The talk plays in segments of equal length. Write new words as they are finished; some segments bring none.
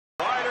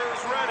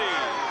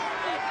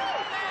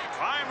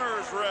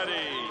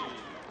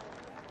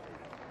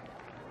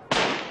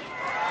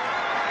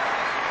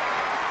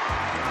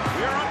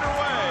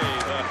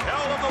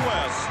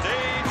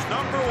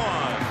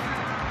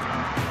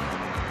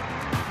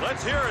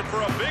Let's hear it for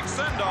a big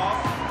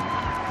send-off.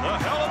 The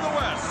Hell of the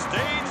West,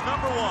 stage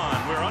number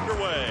 1. We're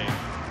underway.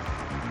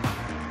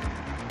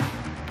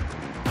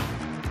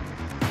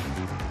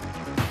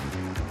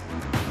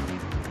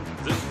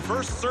 This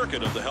first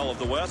circuit of the Hell of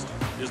the West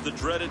is the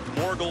dreaded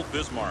Morgul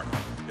Bismarck.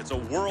 It's a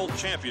world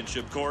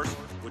championship course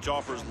which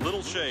offers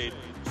little shade,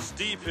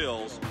 steep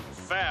hills,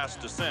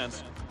 fast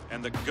descents,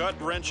 and the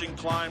gut-wrenching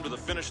climb to the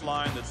finish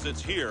line that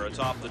sits here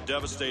atop the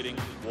devastating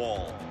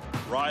wall.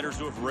 Riders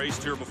who have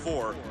raced here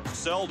before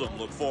seldom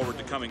look forward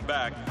to coming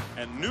back,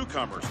 and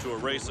newcomers to a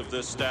race of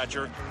this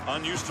stature,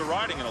 unused to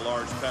riding in a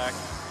large pack,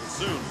 will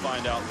soon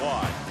find out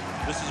why.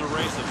 This is a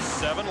race of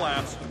 7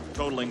 laps,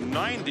 totaling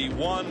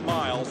 91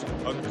 miles,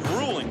 a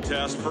grueling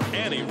test for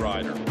any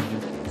rider.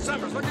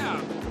 Summers, look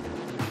out!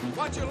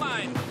 Watch your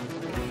line!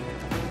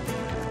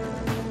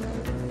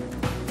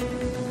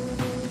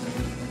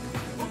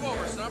 Move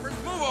over, Summers,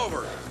 move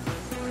over!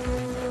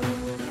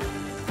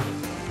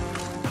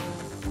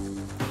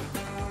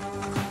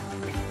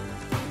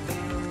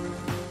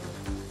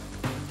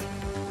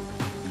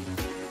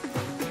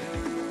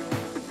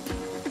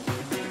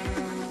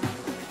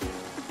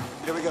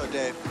 Here we go,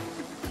 Dave.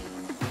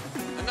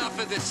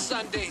 Enough of this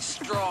Sunday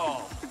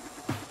stroll.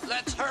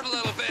 Let's hurt a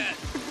little bit.